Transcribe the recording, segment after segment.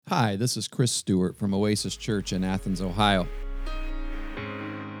Hi, this is Chris Stewart from Oasis Church in Athens, Ohio.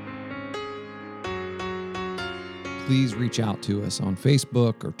 Please reach out to us on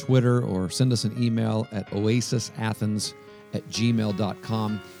Facebook or Twitter or send us an email at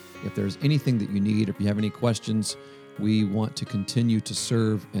oasisathens@gmail.com. If there's anything that you need, or if you have any questions, we want to continue to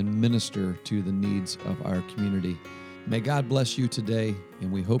serve and minister to the needs of our community. May God bless you today,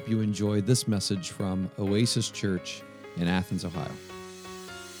 and we hope you enjoy this message from Oasis Church in Athens, Ohio.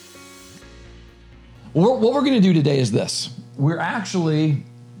 What we're going to do today is this. We're actually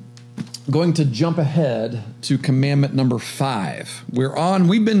going to jump ahead to commandment number 5.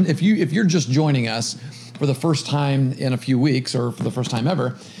 If you're just joining us for the first time in a few weeks or for the first time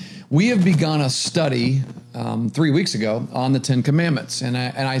ever, we have begun a study 3 weeks ago on the 10 Commandments. And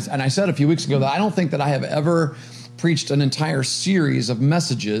I said a few weeks ago that I don't think that I have ever preached an entire series of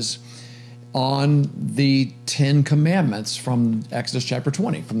messages on the 10 Commandments from Exodus chapter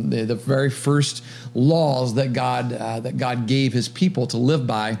 20, from the very first laws that God gave his people to live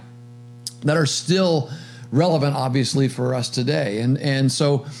by, that are still relevant, obviously, for us today. And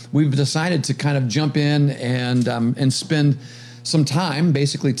so we've decided to kind of jump in and spend some time,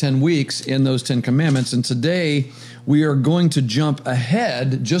 basically 10 weeks, in those 10 Commandments. And today we are going to jump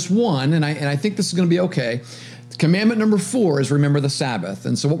ahead just one, and I think this is going to be okay. Commandment number 4 is remember the Sabbath.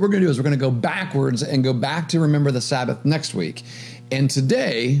 And so what we're going to do is we're going to go backwards and go back to remember the Sabbath next week. And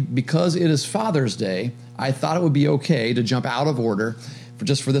today, because it is Father's Day, I thought it would be okay to jump out of order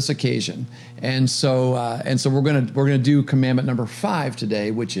for this occasion. And so we're going to do commandment number 5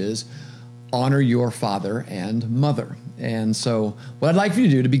 today, which is honor your father and mother. And so what I'd like for you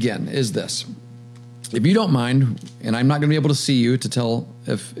to do to begin is this. If you don't mind, and I'm not going to be able to see you to tell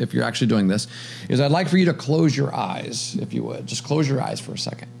if you're actually doing this, is I'd like for you to close your eyes, if you would. Just close your eyes for a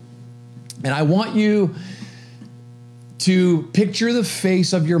second. And I want you to picture the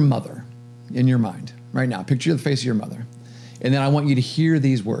face of your mother in your mind right now. Picture the face of your mother. And then I want you to hear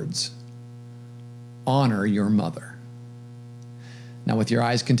these words. Honor your mother. Now, with your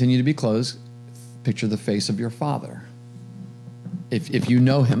eyes continue to be closed, picture the face of your father. If you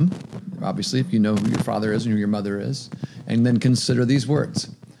know him, obviously, if you know who your father is and who your mother is, and then consider these words.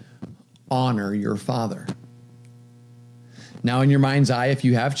 Honor your father. Now, in your mind's eye, if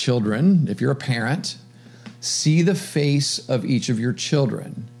you have children, if you're a parent, see the face of each of your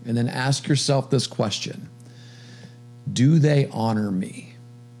children, and then ask yourself this question. Do they honor me?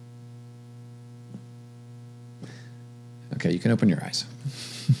 Okay, you can open your eyes.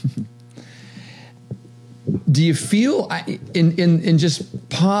 Do you feel, in just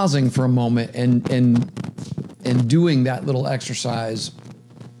pausing for a moment and doing that little exercise,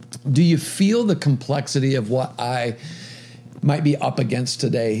 do you feel the complexity of what I might be up against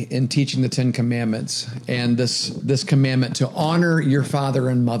today in teaching the 10 Commandments and this commandment to honor your father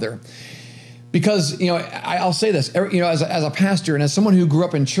and mother? Because, I'll say this, as a pastor and as someone who grew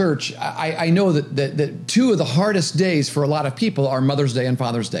up in church, I know that two of the hardest days for a lot of people are Mother's Day and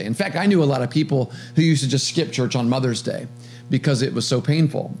Father's Day. In fact, I knew a lot of people who used to just skip church on Mother's Day because it was so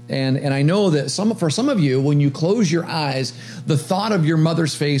painful. And I know that for some of you, when you close your eyes, the thought of your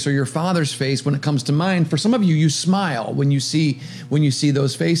mother's face or your father's face, when it comes to mind, for some of you, you smile when you see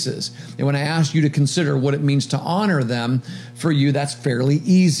those faces. And when I ask you to consider what it means to honor them, for you, that's fairly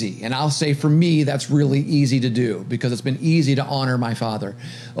easy. And I'll say for me, that's really easy to do because it's been easy to honor my father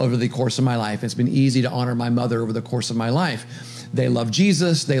over the course of my life. It's been easy to honor my mother over the course of my life. They love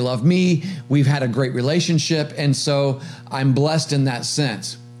Jesus. They love me. We've had a great relationship. And so I'm blessed in that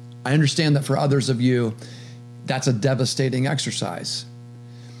sense. I understand that for others of you, that's a devastating exercise.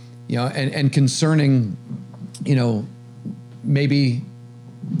 And concerning, maybe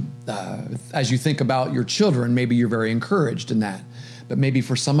as you think about your children, maybe you're very encouraged in that. But maybe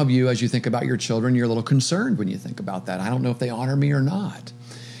for some of you, as you think about your children, you're a little concerned when you think about that. I don't know if they honor me or not.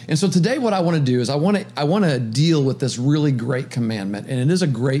 And so today what I want to do is I want to deal with this really great commandment. And it is a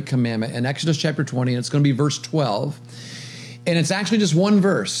great commandment in Exodus chapter 20, and it's going to be verse 12. And it's actually just one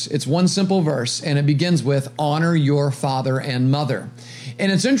verse. It's one simple verse, and it begins with honor your father and mother.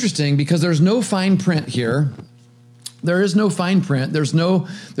 And it's interesting because there's no fine print here. There is no fine print. There's no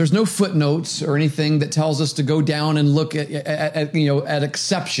footnotes or anything that tells us to go down and look at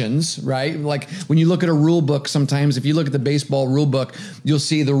exceptions, right? Like when you look at a rule book, sometimes if you look at the baseball rule book, you'll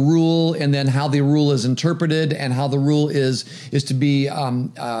see the rule and then how the rule is interpreted and how the rule is to be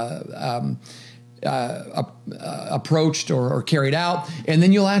approached or carried out. And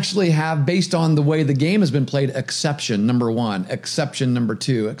then you'll actually have, based on the way the game has been played, exception number 1, exception number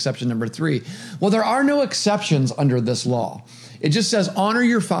 2, exception number 3. Well, there are no exceptions under this law. It just says, honor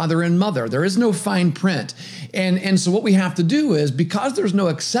your father and mother. There is no fine print. And so what we have to do is, because there's no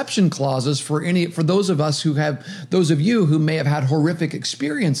exception clauses for those of you who may have had horrific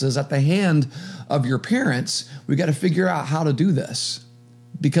experiences at the hand of your parents, we got to figure out how to do this.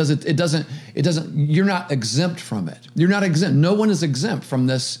 Because it doesn't, you're not exempt from it. You're not exempt. No one is exempt from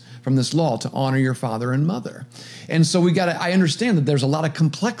this law to honor your father and mother. And so I understand that there's a lot of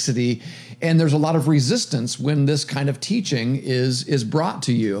complexity and there's a lot of resistance when this kind of teaching is brought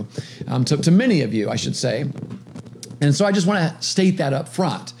to you, to many of you, I should say. And so I just want to state that up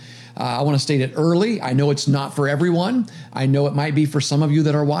front. I want to state it early. I know it's not for everyone. I know it might be for some of you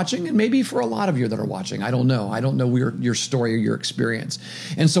that are watching, and maybe for a lot of you that are watching. I don't know. I don't know your story or your experience.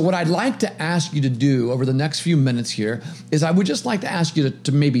 And so what I'd like to ask you to do over the next few minutes here is I would just like to ask you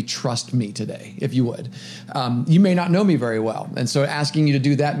to maybe trust me today, if you would. You may not know me very well, and so asking you to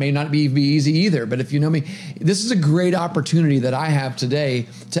do that may not be easy either. But if you know me, this is a great opportunity that I have today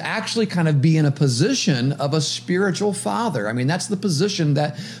to actually kind of be in a position of a spiritual father. I mean, that's the position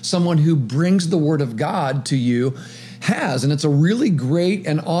that someone who brings the word of God to you has. And it's a really great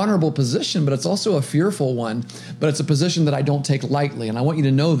and honorable position, but it's also a fearful one. But it's a position that I don't take lightly. And I want you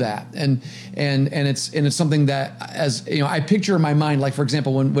to know that. And it's something that, as you know, I picture in my mind, like, for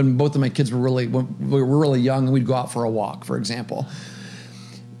example, when both of my kids were really young and we'd go out for a walk, for example,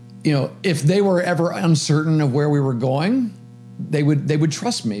 you know, if they were ever uncertain of where we were going, they would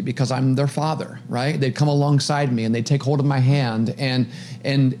trust me because I'm their father, right? They'd come alongside me and they'd take hold of my hand and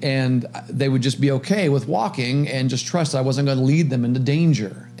they would just be okay with walking and just trust that I wasn't going to lead them into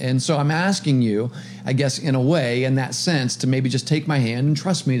danger. And so I'm asking you, I guess, in a way, in that sense, to maybe just take my hand and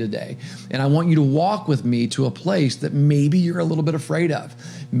trust me today. And I want you to walk with me to a place that maybe you're a little bit afraid of.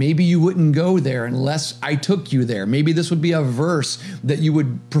 Maybe you wouldn't go there unless I took you there. Maybe this would be a verse that you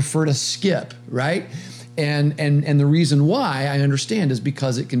would prefer to skip, right? And the reason why I understand is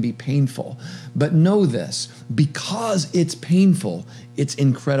because it can be painful. But know this, because it's painful, it's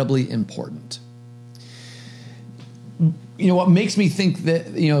incredibly important. You know, what makes me think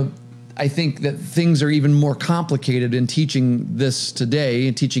that, you know, I think that things are even more complicated in teaching this today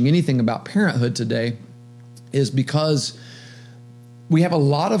and teaching anything about parenthood today is because we have a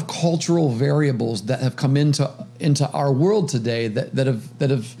lot of cultural variables that have come into our world today that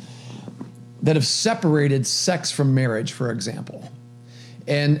have separated sex from marriage, for example.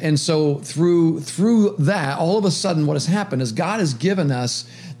 And so through that, all of a sudden what has happened is God has given us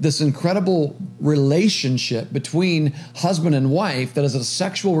this incredible relationship between husband and wife that is a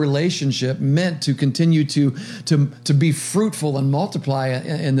sexual relationship meant to continue to be fruitful and multiply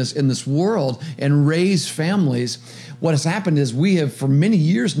in this world and raise families. What has happened is we have for many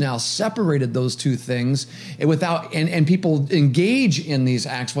years now separated those two things and people engage in these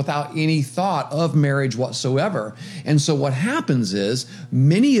acts without any thought of marriage whatsoever. And so what happens is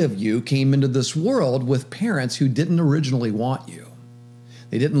many of you came into this world with parents who didn't originally want you.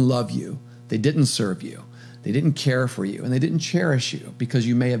 They didn't love you. They didn't serve you. They didn't care for you, and they didn't cherish you because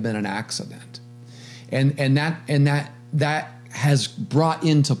you may have been an accident. And that has brought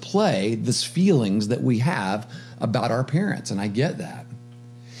into play this feelings that we have about our parents, and I get that.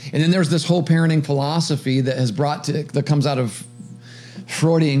 And then there's this whole parenting philosophy that comes out of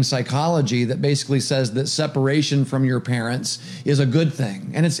Freudian psychology that basically says that separation from your parents is a good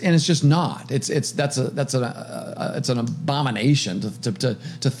thing, and it's just not. It's an abomination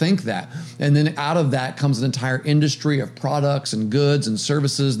to think that. And then out of that comes an entire industry of products and goods and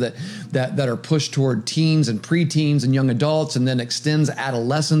services that are pushed toward teens and preteens and young adults, and then extends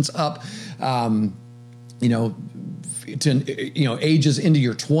adolescence up. To ages into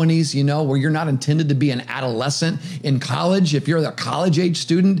your 20s, where you're not intended to be an adolescent in college. If you're a college age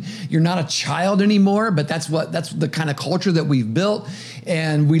student, you're not a child anymore. But that's the kind of culture that we've built,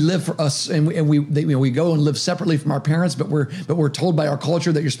 and we live for us, and we go and live separately from our parents. But we're told by our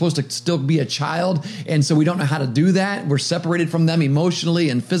culture that you're supposed to still be a child, and so we don't know how to do that. We're separated from them emotionally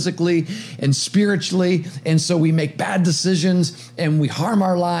and physically and spiritually, and so we make bad decisions and we harm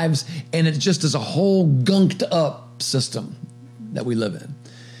our lives, and it just is a whole gunked up system that we live in.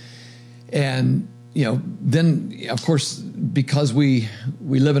 And then of course, because we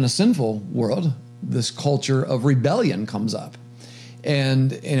live in a sinful world, this culture of rebellion comes up.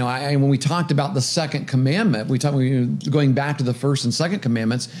 And when we talked about the second commandment, going back to the first and second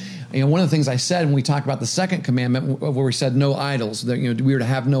commandments. One of the things I said when we talked about the second commandment, where we said no idols, that we were to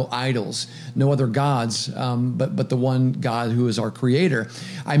have no idols, no other gods, but the one God who is our creator.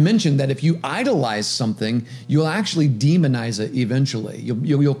 I mentioned that if you idolize something, you'll actually demonize it eventually.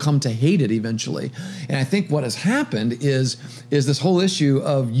 You'll come to hate it eventually. And I think what has happened is this whole issue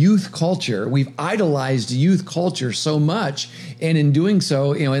of youth culture. We've idolized youth culture so much, and in doing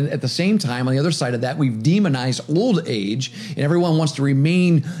so, and at the same time, on the other side of that, we've demonized old age, and everyone wants to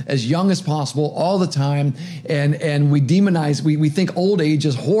remain as young as possible all the time, and we demonize. We think old age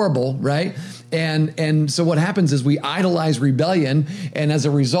is horrible, right? And so what happens is we idolize rebellion, and as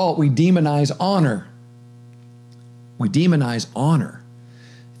a result, we demonize honor. We demonize honor.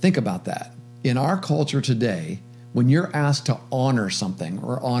 Think about that. In our culture today, when you're asked to honor something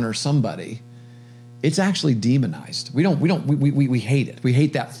or honor somebody, it's actually demonized. We hate it. We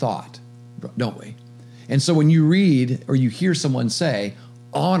hate that thought, don't we? And so when you read or you hear someone say,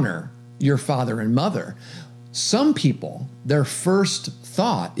 honor your father and mother, some people, their first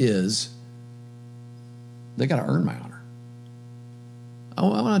thought is, they got to earn my honor. I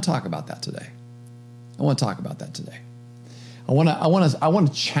want to talk about that today. I want to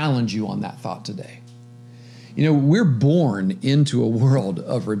challenge you on that thought today. We're born into a world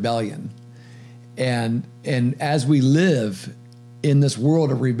of rebellion. And as we live in this world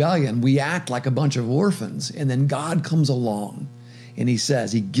of rebellion, we act like a bunch of orphans. And then God comes along and he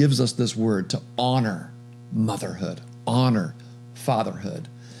gives us this word to honor motherhood, honor fatherhood.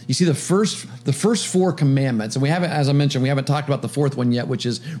 You see, the first four commandments, and as I mentioned, we haven't talked about the fourth one yet, which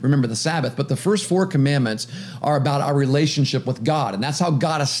is remember the Sabbath, but the first four commandments are about our relationship with God. And that's how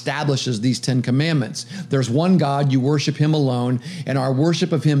God establishes these 10 commandments. There's one God, you worship him alone, and our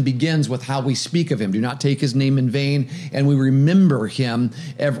worship of him begins with how we speak of him. Do not take his name in vain, and we remember him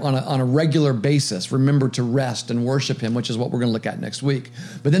on a regular basis. Remember to rest and worship him, which is what we're going to look at next week.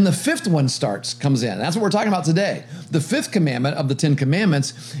 But then the fifth one comes in. That's what we're talking about today. The fifth commandment of the 10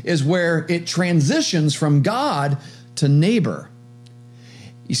 commandments is where it transitions from God to neighbor.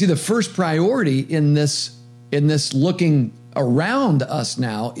 You see, the first priority in this looking around us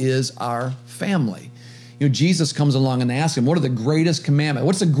now is our family. Jesus comes along and they ask him, what are the greatest commandments?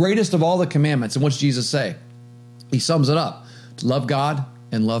 What's the greatest of all the commandments? And what's Jesus say? He sums it up, to love God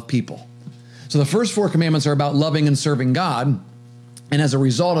and love people. So the first four commandments are about loving and serving God. And as a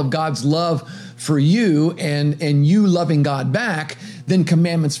result of God's love for you and you loving God back, then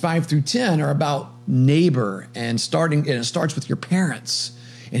commandments 5 through 10 are about neighbor and it starts with your parents.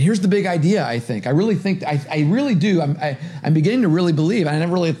 And here's the big idea, I think. I really do. I'm beginning to really believe, I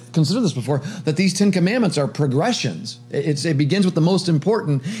never really considered this before, that these 10 commandments are progressions. It begins with the most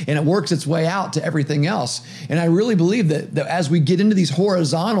important and it works its way out to everything else. And I really believe that as we get into these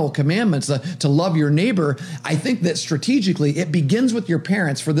horizontal commandments, to love your neighbor, I think that strategically it begins with your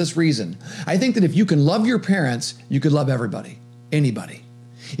parents for this reason. I think that if you can love your parents, you could love everybody, anybody.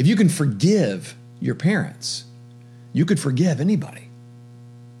 If you can forgive your parents, you could forgive anybody.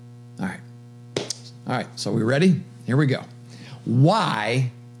 All right, so we ready? Here we go.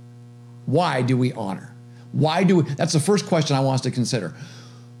 Why do we honor? That's the first question I want us to consider.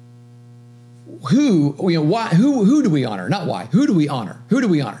 Who do we honor? Not why. Who do we honor? Who do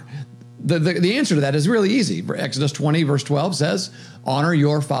we honor? The answer to that is really easy. Exodus 20, verse 12 says, honor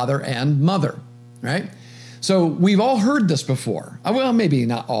your father and mother, right? So we've all heard this before. Well, maybe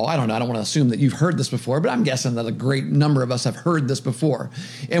not all. I don't know. I don't want to assume that you've heard this before, but I'm guessing that a great number of us have heard this before.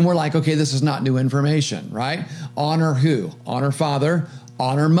 And we're like, okay, this is not new information, right? Honor who? Honor father,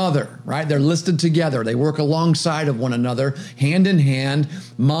 honor mother, right? They're listed together. They work alongside of one another, hand in hand.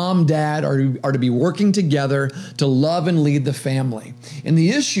 Mom, dad are to be working together to love and lead the family. And the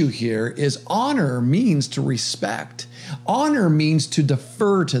issue here is honor means to respect. Honor means to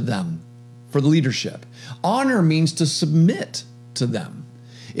defer to them for the leadership. Honor means to submit to them.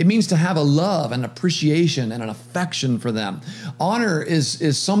 It means to have a love and appreciation and an affection for them. Honor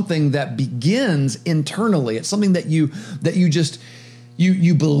is something that begins internally. It's something that you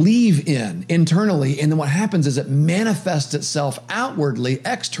believe in internally. And then what happens is it manifests itself outwardly,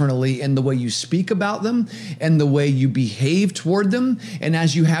 externally, in the way you speak about them and the way you behave toward them. And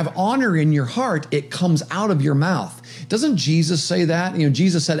as you have honor in your heart, it comes out of your mouth. Doesn't Jesus say that?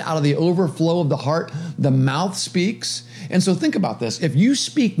 Jesus said, out of the overflow of the heart, the mouth speaks. And so think about this. If you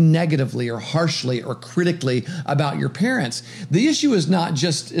speak negatively or harshly or critically about your parents, the issue is not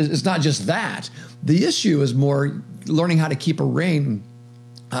just that. The issue is more learning how to keep a rein.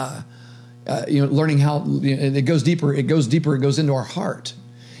 Learning how it goes deeper. It goes into our heart.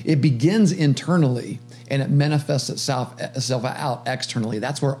 It begins internally. and it manifests itself out externally.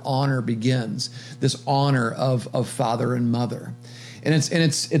 That's where honor begins, this honor of father and mother. And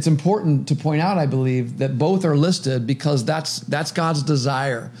it's important to point out, I believe, that both are listed because that's God's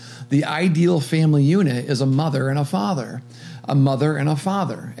desire. The ideal family unit is a mother and a father. A mother and a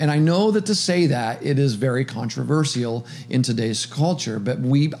father. And I know that to say that, it is very controversial in today's culture, but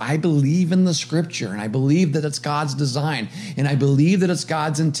I believe in the scripture, and I believe that it's God's design, and I believe that it's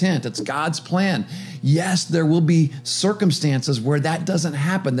God's intent, it's God's plan. Yes, there will be circumstances where that doesn't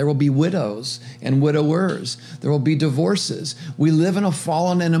happen. There will be widows and widowers. There will be divorces. We live in a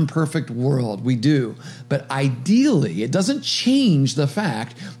fallen and imperfect world. We do. But ideally, it doesn't change the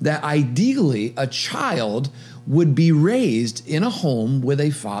fact that ideally a child would be raised in a home with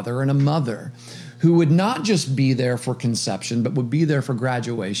a father and a mother who would not just be there for conception, but would be there for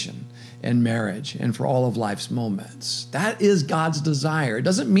graduation and marriage and for all of life's moments. That is God's desire. It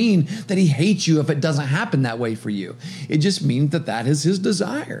doesn't mean that he hates you if it doesn't happen that way for you. It just means that that is his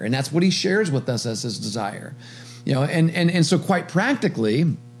desire, and that's what he shares with us as his desire. And so quite practically,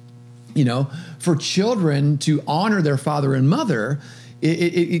 for children to honor their father and mother,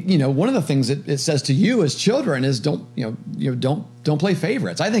 one of the things that it says to you as children is don't play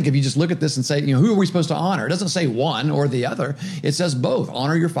favorites. I think if you just look at this and say, who are we supposed to honor? It doesn't say one or the other. It says both.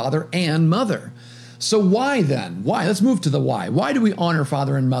 Honor your father and mother. So why then? Why? Let's move to the why. Why do we honor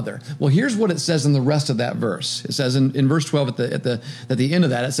father and mother? Well, here's what it says in the rest of that verse. It says in verse 12 at the end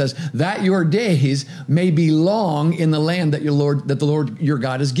of that, it says that your days may be long in the land that the Lord your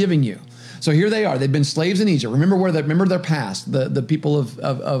God is giving you. So here they are. They've been slaves in Egypt. Remember their past, the people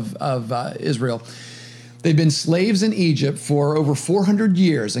of Israel. They've been slaves in Egypt for over 400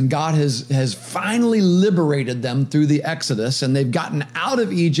 years, and God has finally liberated them through the Exodus, and they've gotten out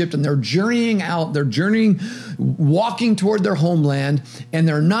of Egypt, and they're journeying out. They're walking toward their homeland, and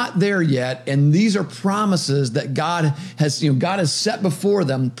they're not there yet. And these are promises that God has set before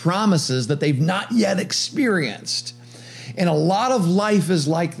them, promises that they've not yet experienced. And a lot of life is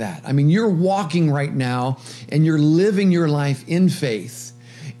like that. I mean, you're walking right now and you're living your life in faith.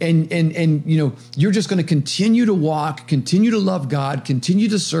 And you're just going to continue to walk, continue to love God, continue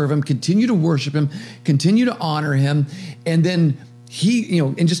to serve him, continue to worship him, continue to honor him. And then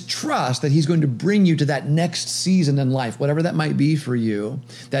and just trust that he's going to bring you to that next season in life, whatever that might be for you,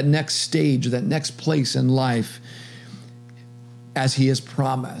 that next stage, that next place in life, as he has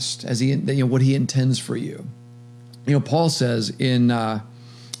promised, as what he intends for you. Paul says in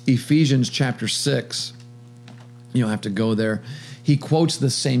Ephesians chapter 6, you don't have to go there. He quotes the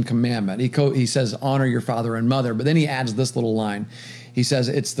same commandment. He says, honor your father and mother, but then he adds this little line. He says,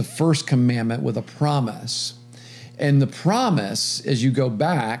 it's the first commandment with a promise. And the promise, as you go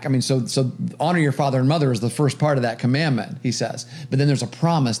back, so honor your father and mother is the first part of that commandment, he says. But then there's a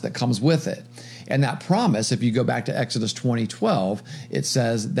promise that comes with it. And that promise, if you go back to Exodus 20:12, it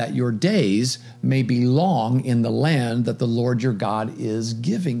says that your days may be long in the land that the Lord your God is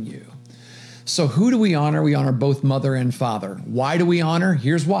giving you. So who do we honor? We honor both mother and father. Why do we honor?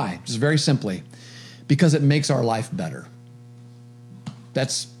 Here's why. Just very simply. Because it makes our life better.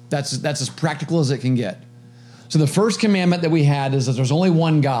 That's as practical as it can get. So the first commandment that we had is that there's only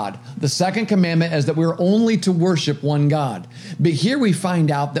one God. The second commandment is that we're only to worship one God. But here we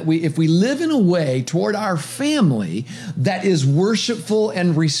find out that if we live in a way toward our family that is worshipful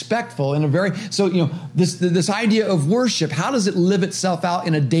and respectful this idea of worship, how does it live itself out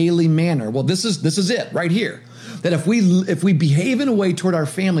in a daily manner? Well, this is it right here. That if we behave in a way toward our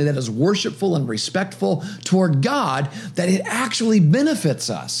family that is worshipful and respectful toward God, that it actually benefits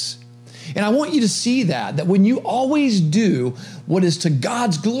us. And I want you to see that when you always do what is to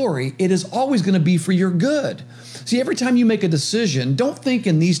God's glory, it is always going to be for your good. See, every time you make a decision, don't think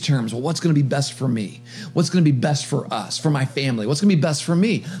in these terms, well, what's going to be best for me? What's going to be best for us, for my family? What's going to be best for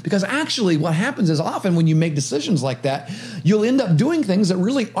me? Because actually what happens is often when you make decisions like that, you'll end up doing things that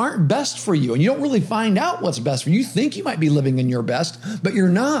really aren't best for you. And you don't really find out what's best for you. You think you might be living in your best, but you're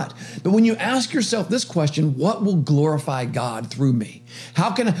not. But when you ask yourself this question, what will glorify God through me?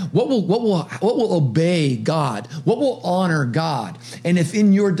 What will obey God? What will honor God? And if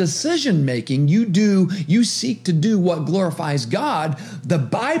in your decision making you seek to do what glorifies God, the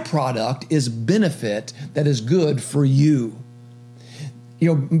byproduct is benefit that is good for you.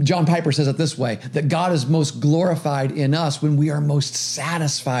 John Piper says it this way, that God is most glorified in us when we are most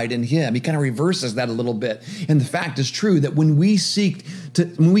satisfied in him. He kind of reverses that a little bit. And the fact is true that when we seek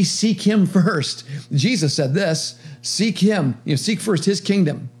him first, Jesus said this, seek him, seek first his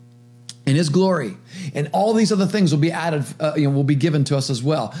kingdom and his glory, and all these other things will be added, will be given to us as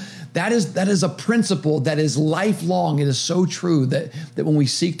well. That is a principle that is lifelong. It is so true that when we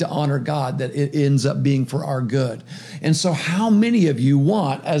seek to honor God, that it ends up being for our good. And so how many of you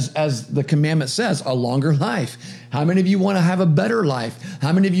want, as the commandment says, a longer life? How many of you want to have a better life?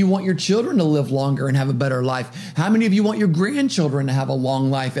 How many of you want your children to live longer and have a better life? How many of you want your grandchildren to have a long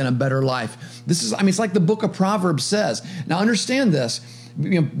life and a better life? It's like the book of Proverbs says. Now understand this.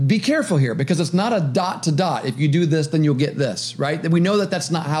 Be careful here, because it's not a dot to dot. If you do this, then you'll get this, right? We know that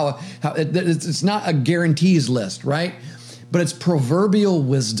that's not how it's not a guarantees list, right? But it's proverbial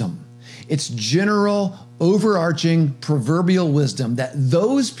wisdom. It's general, overarching proverbial wisdom that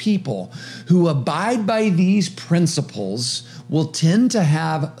those people who abide by these principles will tend to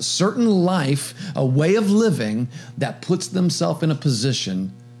have a certain life, a way of living that puts themselves in a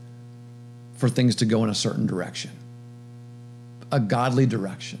position for things to go in a certain direction. A godly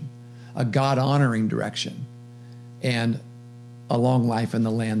direction, a God-honoring direction, and a long life in the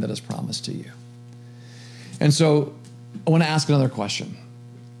land that is promised to you. And so I want to ask another question.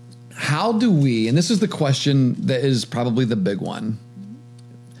 How do we, and this is the question that is probably the big one,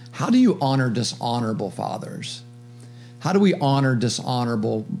 how do you honor dishonorable fathers? How do we honor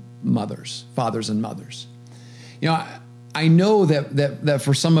dishonorable mothers, fathers and mothers? I know that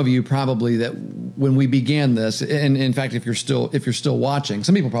for some of you probably that when we began this, and in fact, if you're still watching,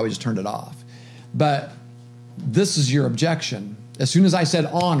 some people probably just turned it off. But this is your objection. As soon as I said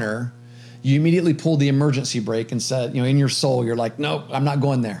honor, you immediately pulled the emergency brake and said, in your soul, you're like, nope, I'm not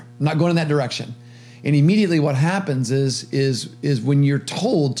going there. I'm not going in that direction. And immediately what happens is when you're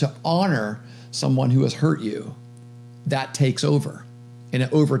told to honor someone who has hurt you, that takes over. And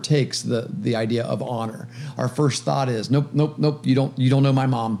it overtakes the idea of honor. Our first thought is, nope. You don't know my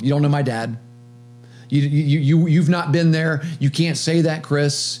mom. You don't know my dad. You've not been there. You can't say that,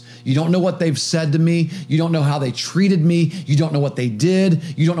 Chris. You don't know what they've said to me. You don't know how they treated me. You don't know what they did.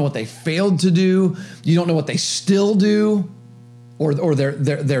 You don't know what they failed to do. You don't know what they still do. Or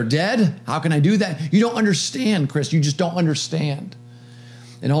they're dead. How can I do that? You don't understand, Chris. You just don't understand.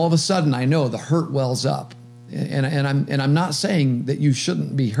 And all of a sudden, I know the hurt wells up. And I'm not saying that you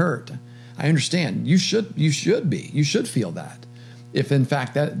shouldn't be hurt. I understand you should be. You should feel that, if in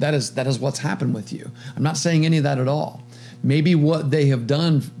fact that is what's happened with you. I'm not saying any of that at all. Maybe what they have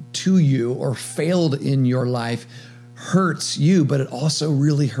done to you or failed in your life hurts you, but it also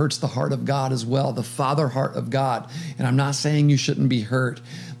really hurts the heart of God as well, the Father heart of God. And I'm not saying you shouldn't be hurt,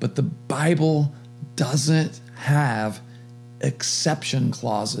 but the Bible doesn't have exception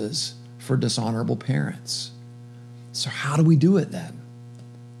clauses for dishonorable parents. So how do we do it then?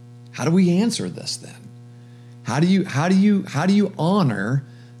 How do we answer this then? How do you honor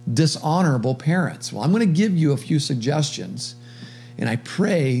dishonorable parents? Well, I'm going to give you a few suggestions, and I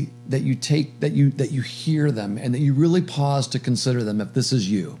pray that you hear them and that you really pause to consider them if this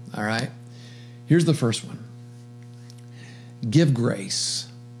is you. All right? Here's the first one. Give grace.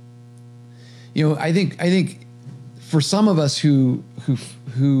 I think for some of us who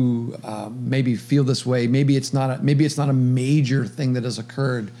maybe feel this way, maybe it's not a major thing that has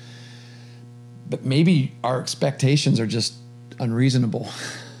occurred, but maybe our expectations are just unreasonable.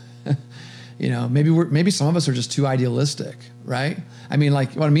 Maybe some of us are just too idealistic, right? I mean,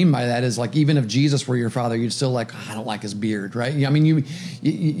 like, what I mean by that is, like, even if Jesus were your father, you'd still like, I don't like his beard, right? You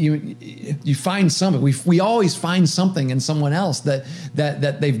find something. We always find something in someone else that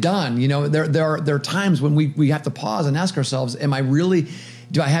they've done. There are times when we have to pause and ask ourselves,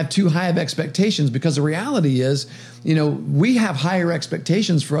 do I have too high of expectations? Because the reality is, we have higher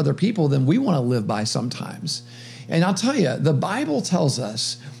expectations for other people than we want to live by sometimes. And I'll tell you, the Bible tells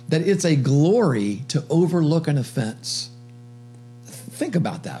us that it's a glory to overlook an offense. Think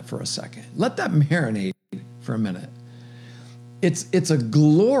about that for a second. Let that marinate for a minute. It's a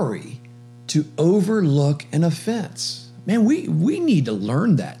glory to overlook an offense. Man, we need to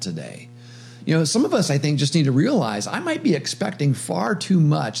learn that today. Some of us, I think, just need to realize I might be expecting far too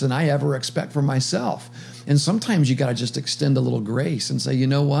much than I ever expect for myself. And sometimes you got to just extend a little grace and say, you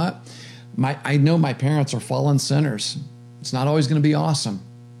know what? I know my parents are fallen sinners. It's not always going to be awesome.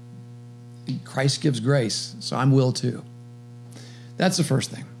 Christ gives grace, so I will too. That's the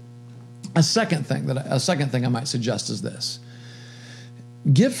first thing. A second thing I might suggest is this: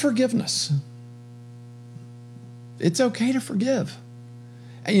 give forgiveness. It's okay to forgive.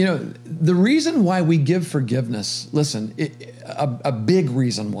 And, the reason why we give forgiveness, listen, a big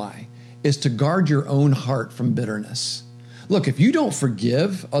reason why, is to guard your own heart from bitterness. Look, if you don't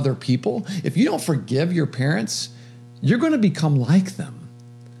forgive other people, if you don't forgive your parents, you're going to become like them.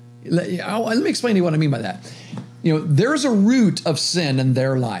 Let me explain to you what I mean by that. there's a root of sin in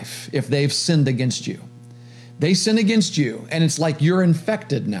their life if they've sinned against you. They sin against you, and it's like you're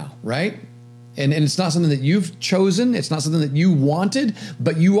infected now, right? And it's not something that you've chosen. It's not something that you wanted,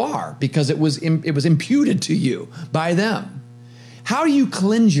 but you are, because it was imputed to you by them. How do you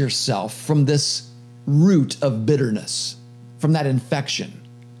cleanse yourself from this root of bitterness, from that infection?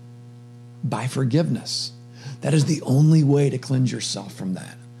 By forgiveness. That is the only way to cleanse yourself from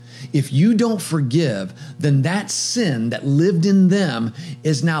that. If you don't forgive, then that sin that lived in them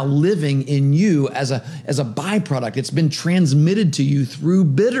is now living in you as a byproduct. It's been transmitted to you through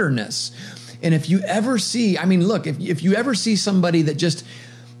bitterness. And if you ever see, if you ever see somebody that just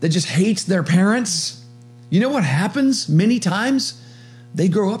hates their parents, you know what happens many times? They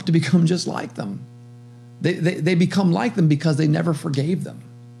grow up to become just like them. They become like them because they never forgave them.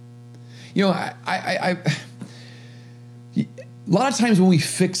 A lot of times when we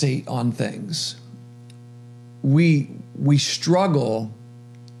fixate on things, we struggle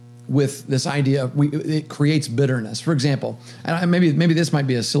with this idea of it creates bitterness. For example, and maybe this might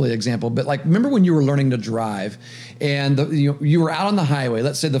be a silly example, but like, remember when you were learning to drive and you were out on the highway?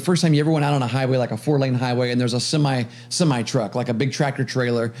 Let's say the first time you ever went out on a highway, like a 4-lane highway, and there's a semi truck, like a big tractor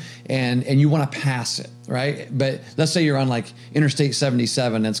trailer, and you want to pass it, right? But let's say you're on like Interstate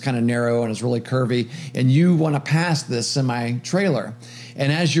 77, and it's kind of narrow and it's really curvy, and you want to pass this semi trailer.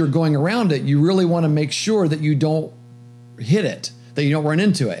 And as you're going around it, you really want to make sure that you don't hit it, that you don't run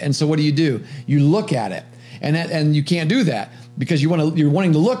into it. And so what do? You look at it, and you can't do that because you're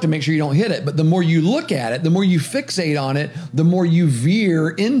wanting to look to make sure you don't hit it. But the more you look at it, the more you fixate on it, the more you veer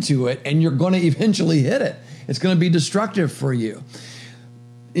into it, and you're going to eventually hit it. It's going to be destructive for you.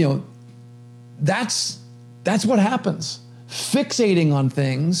 That's what happens. Fixating on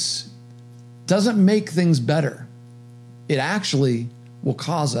things doesn't make things better. It actually will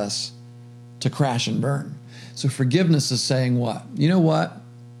cause us to crash and burn. So forgiveness is saying what? You know what?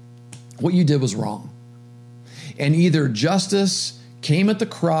 What you did was wrong. And either justice came at the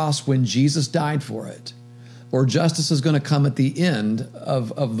cross when Jesus died for it, or justice is going to come at the end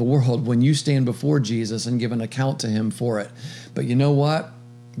of the world when you stand before Jesus and give an account to him for it. But you know what?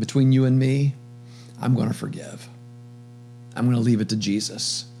 Between you and me, I'm going to forgive. I'm going to leave it to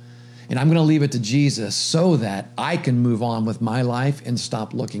Jesus. And I'm going to leave it to Jesus so that I can move on with my life and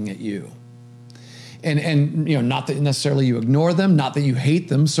stop looking at you. And not that necessarily you ignore them, not that you hate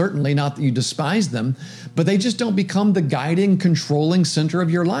them, certainly not that you despise them, but they just don't become the guiding, controlling center of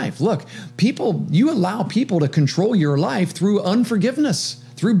your life. Look, you allow people to control your life through unforgiveness,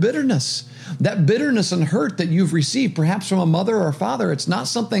 through bitterness. That bitterness and hurt that you've received, perhaps from a mother or a father, it's not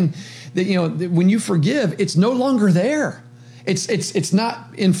something that, when you forgive, it's no longer there. It's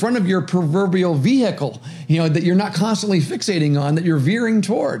not in front of your proverbial vehicle, that you're not constantly fixating on, that you're veering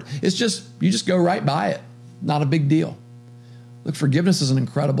toward. It's just, you just go right by it. Not a big deal. Look, forgiveness is an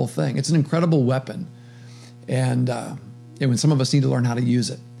incredible thing. It's an incredible weapon. And when some of us need to learn how to use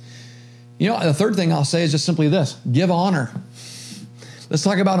it. The third thing I'll say is just simply this: give honor. Let's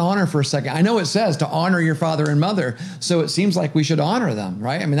talk about honor for a second. I know it says to honor your father and mother, so it seems like we should honor them,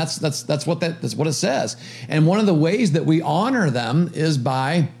 right? I mean, that's what it says. And one of the ways that we honor them is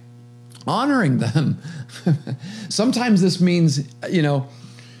by honoring them. Sometimes this means,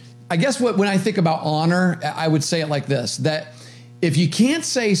 I guess when I think about honor, I would say it like this: that if you can't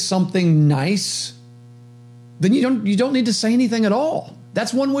say something nice, then you don't need to say anything at all.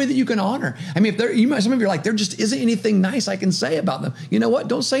 That's one way that you can honor. I mean, some of you are like, there just isn't anything nice I can say about them. You know what?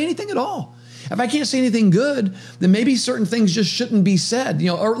 Don't say anything at all. If I can't say anything good, then maybe certain things just shouldn't be said,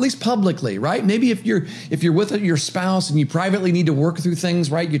 or at least publicly, right? Maybe if you're with your spouse and you privately need to work through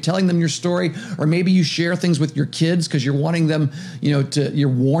things, right? You're telling them your story, or maybe you share things with your kids because you're wanting them, you're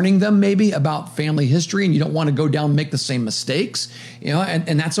warning them maybe about family history, and you don't want to go down and make the same mistakes,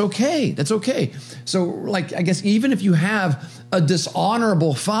 and that's okay. That's okay. So I guess even if you have a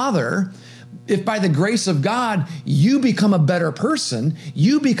dishonorable father, if by the grace of God, you become a better person,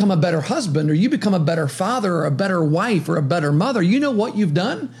 you become a better husband, or you become a better father, or a better wife, or a better mother, you know what you've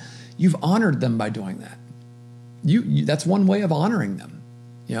done? You've honored them by doing that. That's one way of honoring them.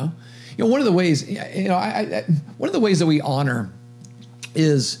 One of the ways, one of the ways that we honor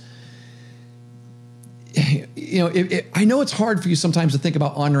is, I know it's hard for you sometimes to think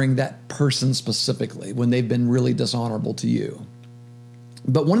about honoring that person specifically when they've been really dishonorable to you.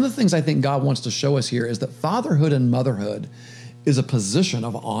 But one of the things I think God wants to show us here is that fatherhood and motherhood is a position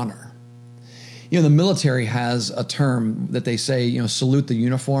of honor. The military has a term that they say, salute the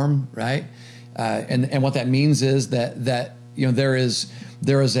uniform, right? And what that means is that there is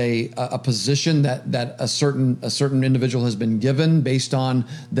a position that a certain individual has been given based on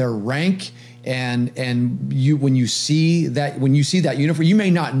their rank. And when you see that uniform, you may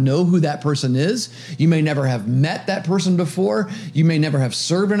not know who that person is. You may never have met that person before. You may never have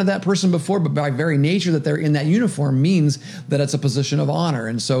served under that person before, but by very nature that they're in that uniform means that it's a position of honor.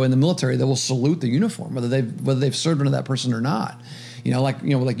 And so in the military, they will salute the uniform, whether they've served under that person or not.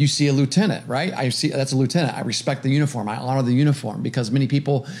 Like you see a lieutenant, right? I see that's a lieutenant. I respect the uniform. I honor the uniform because many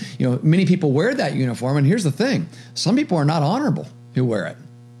people wear that uniform. And here's the thing: some people are not honorable who wear it.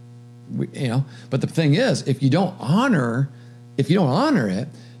 But the thing is, if you don't honor it,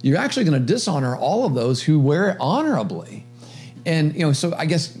 you're actually going to dishonor all of those who wear it honorably. And so I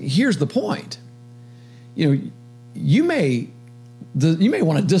guess here's the point. You may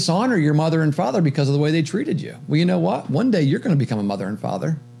want to dishonor your mother and father because of the way they treated you. Well, you know what? One day you're going to become a mother and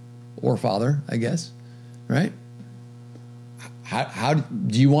father, or father, I guess, right? How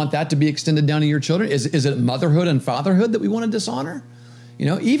do you want that to be extended down to your children? Is it motherhood and fatherhood that we want to dishonor?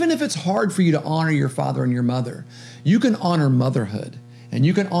 Even if it's hard for you to honor your father and your mother, you can honor motherhood and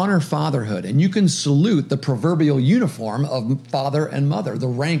you can honor fatherhood and you can salute the proverbial uniform of father and mother, the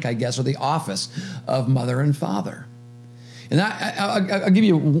rank, I guess, or the office of mother and father. And I'll give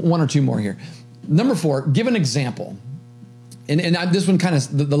you one or two more here. Number 4, give an example. And this one kind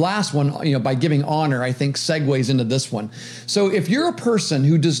of, the last one, by giving honor, I think segues into this one. So if you're a person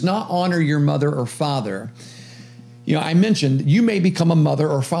who does not honor your mother or father, I mentioned you may become a mother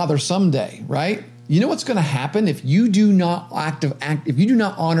or father someday, right? You know what's going to happen if you do not if you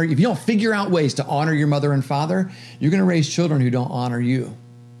don't figure out ways to honor your mother and father, you're going to raise children who don't honor you.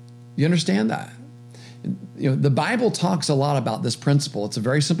 You understand that? The Bible talks a lot about this principle. It's a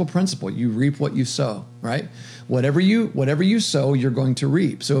very simple principle. You reap what you sow, right? Whatever you sow, you're going to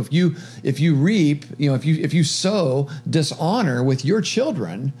reap. So if you reap, if you sow dishonor with your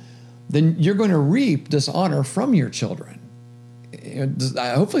children, then you're going to reap dishonor from your children.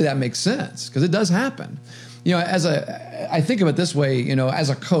 Hopefully that makes sense, because it does happen. I think of it this way, as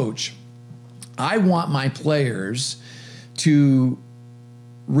a coach, I want my players to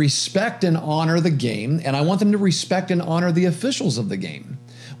respect and honor the game, and I want them to respect and honor the officials of the game,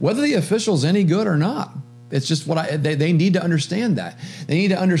 whether the official's any good or not. It's just they need to understand that. They need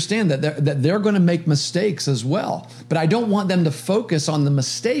to understand that they're going to make mistakes as well. But I don't want them to focus on the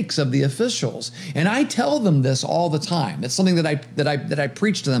mistakes of the officials. And I tell them this all the time. It's something that I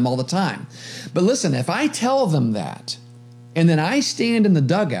preach to them all the time. But listen, if I tell them that, and then I stand in the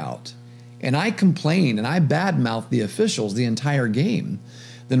dugout and I complain and I badmouth the officials the entire game,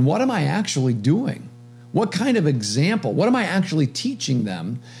 then what am I actually doing? What kind of example? What am I actually teaching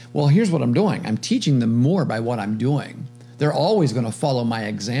them? Well, here's what I'm doing. I'm teaching them more by what I'm doing. They're always going to follow my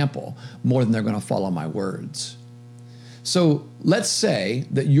example more than they're going to follow my words. So let's say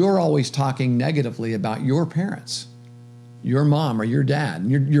that you're always talking negatively about your parents, your mom or your dad.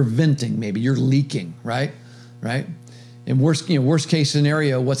 You're venting, maybe you're leaking, right? And worst case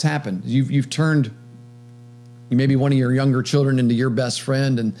scenario, what's happened? You've turned maybe one of your younger children into your best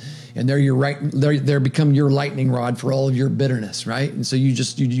friend, and they're become your lightning rod for all of your bitterness, right? And so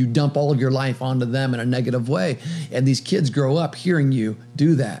you dump all of your life onto them in a negative way, and these kids grow up hearing you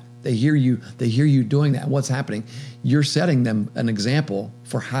do that. They hear you doing that. What's happening? You're setting them an example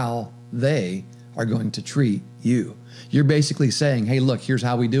for how they are going to treat you. You're basically saying, hey, look, here's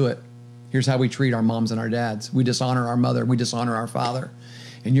how we do it. Here's how we treat our moms and our dads. We dishonor our mother. We dishonor our father.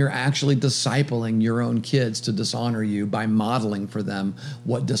 And you're actually discipling your own kids to dishonor you by modeling for them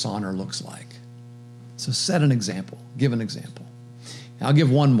what dishonor looks like. So set an example. Give an example. I'll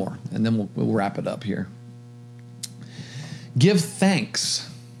give one more, and then we'll wrap it up here. Give thanks.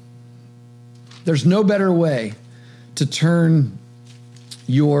 There's no better way to turn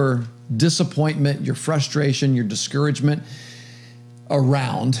your disappointment, your frustration, your discouragement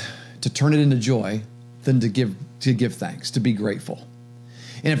around, to turn it into joy, than to give thanks, to be grateful.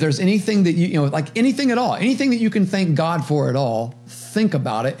 And if there's anything that like anything at all, anything that you can thank God for at all, think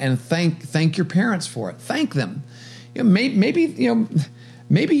about it and thank your parents for it. Thank them. Maybe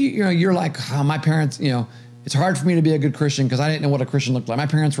you're like, oh, my parents, it's hard for me to be a good Christian because I didn't know what a Christian looked like. My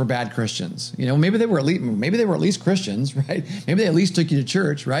parents were bad Christians. Maybe they were at least Christians, right? Maybe they at least took you to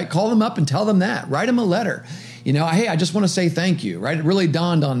church, right? Call them up and tell them that. Write them a letter. Hey, I just want to say thank you, right? It really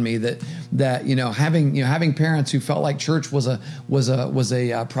dawned on me that having parents who felt like church was a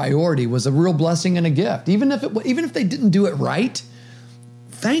priority was a real blessing and a gift. Even if they didn't do it right,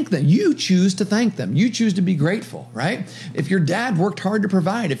 thank them. You choose to thank them. You choose to be grateful, right? If your dad worked hard to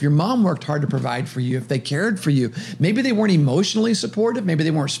provide, if your mom worked hard to provide for you, if they cared for you, maybe they weren't emotionally supportive, maybe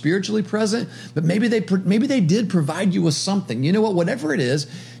they weren't spiritually present, but maybe they did provide you with something. You know what? Whatever it is,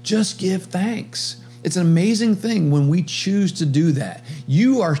 just give thanks. It's an amazing thing when we choose to do that.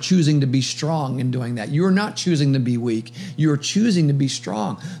 You are choosing to be strong in doing that. You are not choosing to be weak. You are choosing to be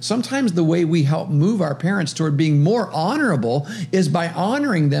strong. Sometimes the way we help move our parents toward being more honorable is by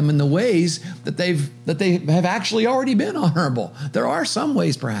honoring them in the ways that they have actually already been honorable. There are some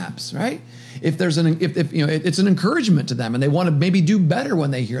ways, perhaps, right? If it's an encouragement to them and they want to maybe do better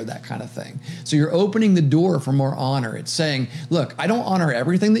when they hear that kind of thing. So you're opening the door for more honor. It's saying, look, I don't honor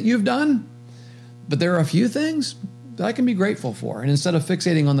everything that you've done, but there are a few things that I can be grateful for. And instead of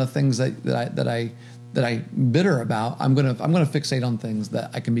fixating on the things that I bitter about, I'm gonna fixate on things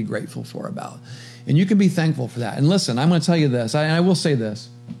that I can be grateful for about. And you can be thankful for that. And listen, I'm gonna tell you this, I will say this.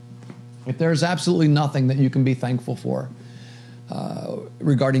 If there's absolutely nothing that you can be thankful for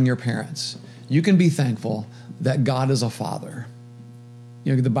regarding your parents, you can be thankful that God is a father.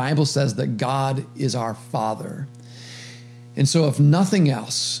 You know, the Bible says that God is our Father. And so if nothing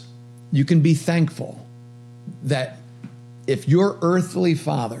else, you can be thankful that if your earthly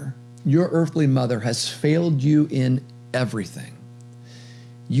father, your earthly mother has failed you in everything,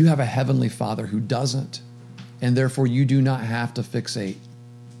 you have a heavenly Father who doesn't, and therefore you do not have to fixate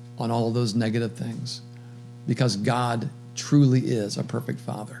on all of those negative things because God truly is a perfect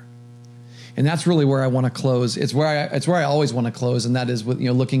Father. And that's really where I want to close. It's where I always want to close, and that is with,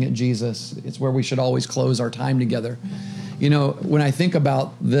 looking at Jesus. It's where we should always close our time together. When I think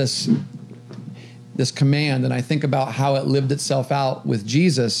about this command and I think about how it lived itself out with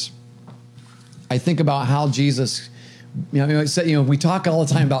Jesus, I think about how Jesus, we talk all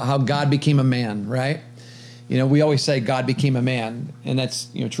the time about how God became a man, right? We always say God became a man, and that's,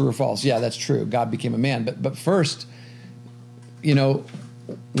 true or false. Yeah, that's true. God became a man. But first, how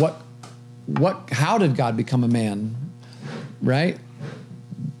did God become a man, right?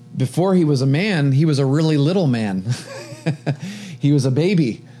 Before he was a man, he was a really little man. He was a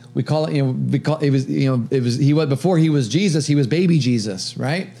baby. We call it, before he was Jesus, he was baby Jesus,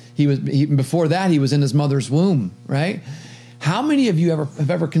 right? Before that, he was in his mother's womb, right? How many of you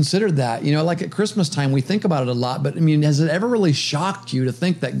have ever considered that? Like at Christmas time, we think about it a lot, but has it ever really shocked you to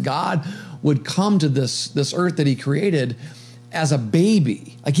think that God would come to this earth that he created as a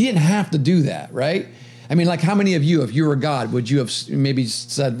baby? Like he didn't have to do that, right? How many of you, if you were God, would you have maybe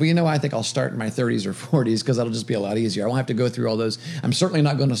said, well, I think I'll start in my 30s or 40s because that'll just be a lot easier. I won't have to go through all those. I'm certainly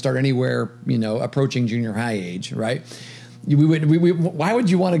not going to start anywhere, approaching junior high age, right? Why would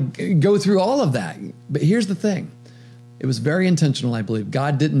you want to go through all of that? But here's the thing. It was very intentional, I believe.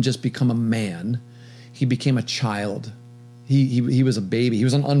 God didn't just become a man. He became a child. He was a baby. He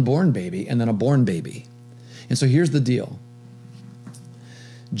was an unborn baby and then a born baby. And so here's the deal.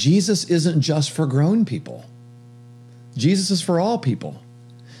 Jesus isn't just for grown people. Jesus is for all people.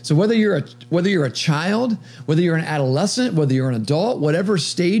 So whether you're a child, whether you're an adolescent, whether you're an adult, whatever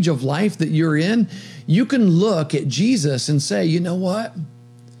stage of life that you're in, you can look at Jesus and say, you know what?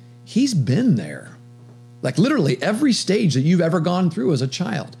 He's been there. Like literally every stage that you've ever gone through as a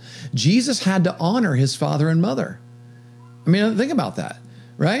child. Jesus had to honor his father and mother. Think about that,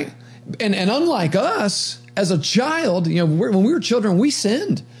 right? And unlike us, as a child, when we were children, we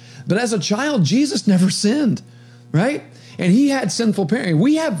sinned. But as a child, Jesus never sinned, right? And he had sinful parents.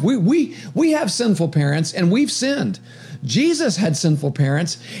 We have sinful parents, and we've sinned. Jesus had sinful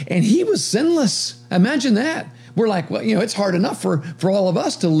parents, and he was sinless. Imagine that. We're like, well, it's hard enough for all of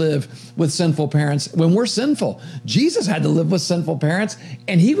us to live with sinful parents when we're sinful. Jesus had to live with sinful parents,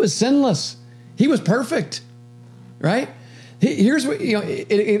 and he was sinless. He was perfect, right? Here's what,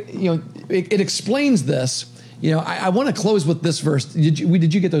 it explains this. I want to close with this verse. Did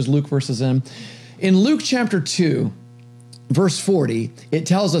you get those Luke verses in? In Luke chapter 2, verse 40, it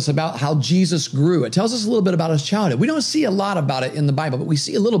tells us about how Jesus grew. It tells us a little bit about his childhood. We don't see a lot about it in the Bible, but we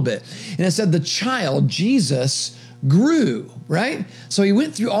see a little bit. And it said the child, Jesus, grew, right? So he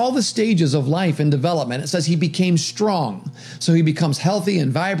went through all the stages of life and development. It says he became strong. So he becomes healthy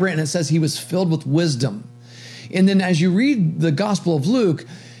and vibrant. And it says he was filled with wisdom. And then as you read the Gospel of Luke,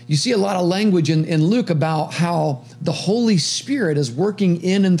 you see a lot of language in Luke about how the Holy Spirit is working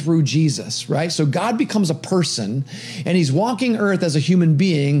in and through Jesus, right? So God becomes a person and he's walking earth as a human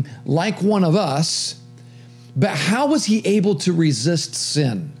being like one of us. But how was he able to resist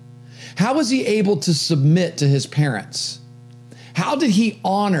sin? How was he able to submit to his parents? How did he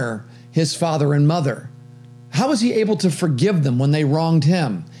honor his father and mother? How was he able to forgive them when they wronged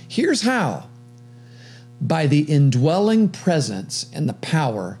him? Here's how. by the indwelling presence and the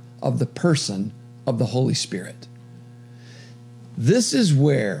power of the person of the Holy Spirit. This is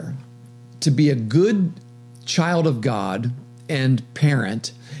where to be a good child of God and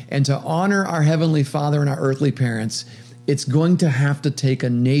parent and to honor our Heavenly Father and our earthly parents, it's going to have to take a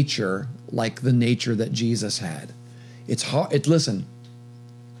nature like the nature that Jesus had. It's hard. Listen,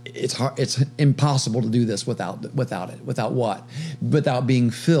 it's hard. It's impossible to do this without it. Without what? Without being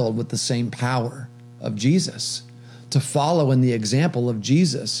filled with the same power of Jesus. To follow in the example of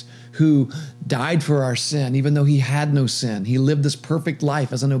Jesus, who died for our sin, even though he had no sin. He lived this perfect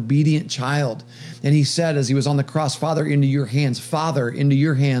life as an obedient child. And he said, as he was on the cross, Father, into your hands, Father, into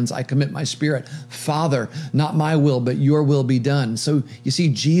your hands, I commit my spirit. Father, not my will, but your will be done. So you see,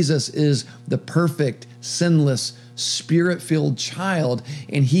 Jesus is the perfect, sinless, spirit-filled child,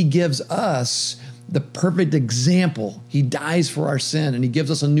 and he gives us the perfect example. He dies for our sin and he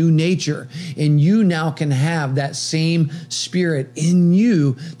gives us a new nature. And you now can have that same spirit in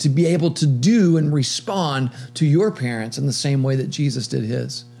you to be able to do and respond to your parents in the same way that Jesus did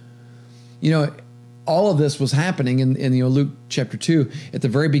his. You know, all of this was happening in Luke chapter 2 at the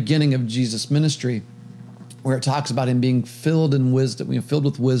very beginning of Jesus' ministry, where it talks about him being filled in wisdom, filled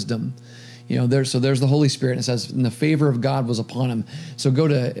with wisdom. There's the Holy Spirit, and it says, and the favor of God was upon him. So go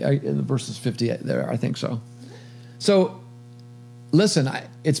to verses 50 there, I think so. So listen,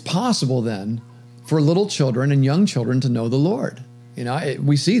 it's possible then for little children and young children to know the Lord.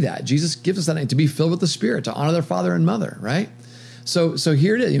 We see that. Jesus gives us that name, to be filled with the Spirit, to honor their father and mother, right? So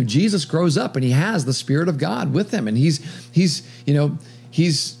here it is. Jesus grows up and he has the Spirit of God with him, and he's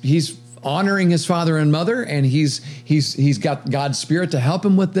honoring his father and mother, and he's got God's Spirit to help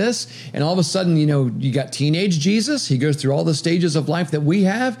him with this. And all of a sudden, you got teenage Jesus. He goes through all the stages of life that we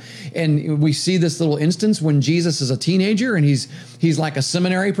have, and we see this little instance when Jesus is a teenager, and he's like a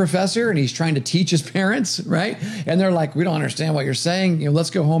seminary professor, and he's trying to teach his parents, right? And they're like, we don't understand what you're saying.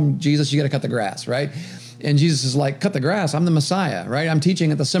 Let's go home, Jesus. You got to cut the grass, right? And Jesus is like, cut the grass. I'm the Messiah, right? I'm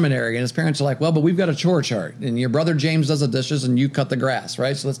teaching at the seminary. And his parents are like, well, but we've got a chore chart. And your brother James does the dishes and you cut the grass,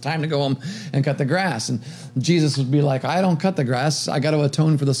 right? So it's time to go home and cut the grass. And Jesus would be like, I don't cut the grass. I got to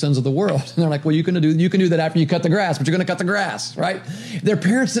atone for the sins of the world. And they're like, well, you can do that after you cut the grass, but you're going to cut the grass, right? Their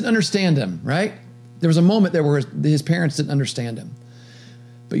parents didn't understand him, right? There was a moment there where his parents didn't understand him.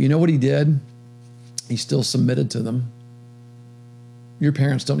 But you know what he did? He still submitted to them. Your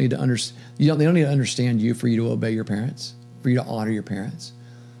parents don't need to understand. They don't need to understand you for you to obey your parents, for you to honor your parents.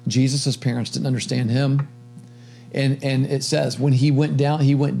 Jesus' parents didn't understand him. And it says when he went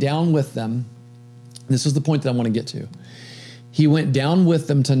down with them. This is the point that I want to get to. He went down with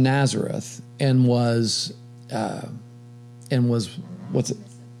them to Nazareth and was what's it?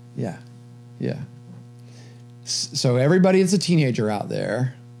 Yeah. So everybody that's a teenager out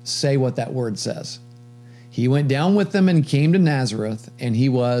there, say what that word says. He went down with them and came to Nazareth, and he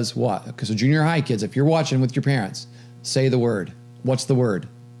was what? Because so junior high kids, if you're watching with your parents, say the word. What's the word?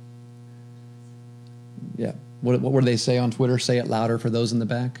 Yeah. What do they say on Twitter? Say it louder for those in the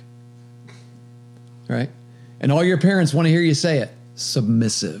back. Right? And all your parents want to hear you say it.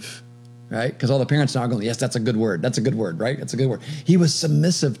 Submissive. Right? Because all the parents now are going, yes, that's a good word. That's a good word, right? That's a good word. He was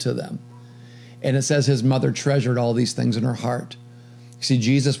submissive to them. And it says his mother treasured all these things in her heart. See,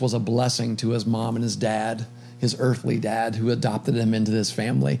 Jesus was a blessing to his mom and his dad, his earthly dad, who adopted him into this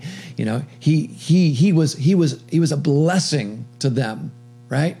family. He was a blessing to them,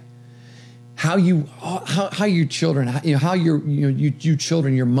 right? How your children, how you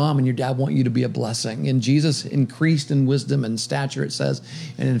children, your mom and your dad want you to be a blessing. And Jesus increased in wisdom and stature, it says,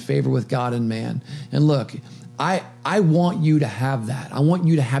 and in favor with God and man. And look, I want you to have that. I want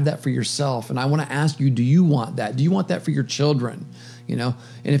you to have that for yourself. And I want to ask you, do you want that? Do you want that for your children? And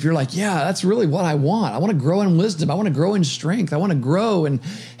if you're like, yeah, that's really what I want. I want to grow in wisdom. I want to grow in strength. I want to grow in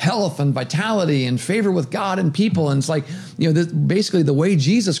health and vitality and favor with God and people. And it's like, basically the way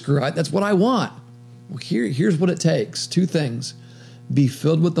Jesus grew, that's what I want. Well, here's what it takes. Two things. Be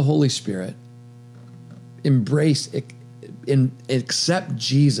filled with the Holy Spirit. Embrace and accept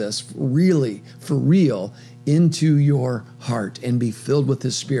Jesus really, for real, into your heart and be filled with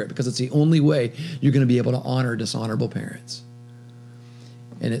his Spirit, because it's the only way you're going to be able to honor dishonorable parents.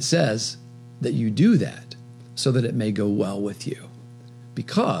 And it says that you do that so that it may go well with you,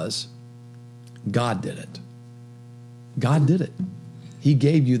 because God did it. God did it. He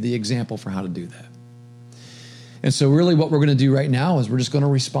gave you the example for how to do that. And so really what we're going to do right now is we're just going to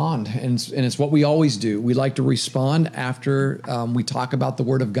respond. And it's what we always do. We like to respond after we talk about the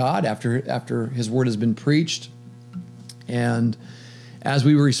Word of God, after his Word has been preached. And as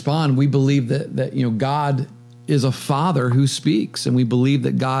we respond, we believe that God is a father who speaks, and we believe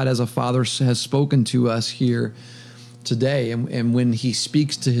that God as a father has spoken to us here today. And when he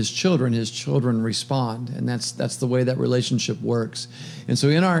speaks to his children respond, and that's the way that relationship works. And so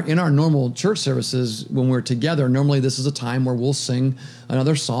in our normal church services, when we're together, normally this is a time where we'll sing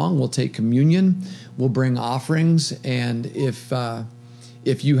another song, we'll take communion, we'll bring offerings, and if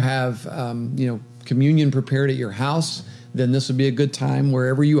you have communion prepared at your house, then this would be a good time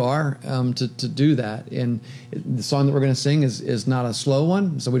wherever you are to do that. And the song that we're going to sing is not a slow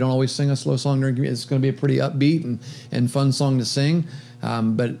one, so we don't always sing a slow song during communion. It's going to be a pretty upbeat and fun song to sing.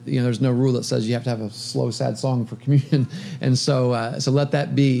 But there's no rule that says you have to have a slow, sad song for communion. And so let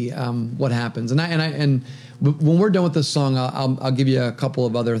that be what happens. And when we're done with this song, I'll give you a couple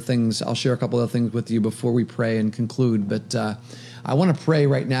of other things. I'll share a couple of other things with you before we pray and conclude. But I want to pray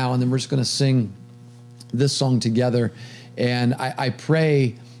right now, and then we're just going to sing this song together. And I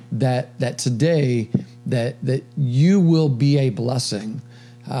pray that today that you will be a blessing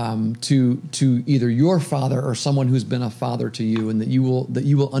to either your father or someone who's been a father to you, and that you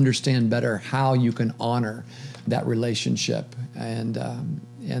will understand better how you can honor that relationship, and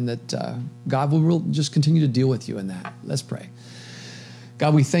that God will just continue to deal with you in that. Let's pray.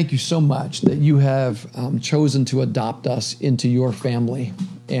 God, we thank you so much that you have chosen to adopt us into your family,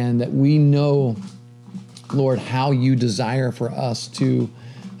 and that we know, Lord, how you desire for us to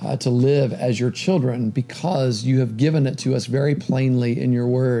live as your children, because you have given it to us very plainly in your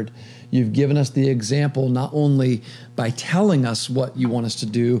word. You've given us the example not only by telling us what you want us to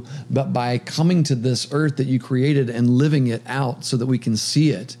do, but by coming to this earth that you created and living it out so that we can see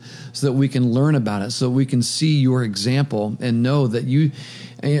it, so that we can learn about it, so that we can see your example and know that you.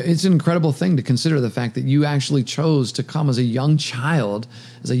 It's an incredible thing to consider the fact that you actually chose to come as a young child,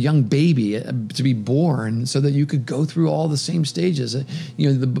 as a young baby, to be born so that you could go through all the same stages.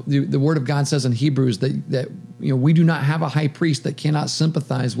 The Word of God says in Hebrews that we do not have a high priest that cannot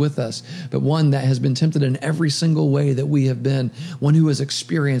sympathize with us, but one that has been tempted in every single way that we have been, one who has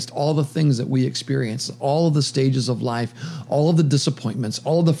experienced all the things that we experience, all of the stages of life, all of the disappointments,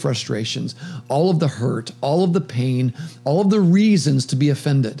 all of the frustrations, all of the hurt, all of the pain, all of the reasons to be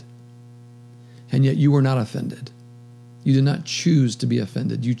offended. And yet you were not offended. You did not choose to be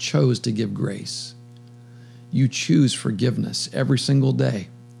offended. You chose to give grace. You choose forgiveness every single day.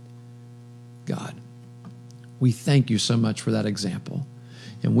 God, we thank you so much for that example.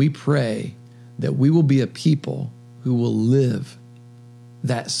 And we pray that we will be a people who will live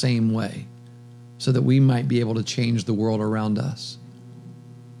that same way, so that we might be able to change the world around us.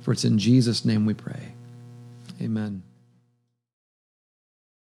 For it's in Jesus' name we pray. Amen.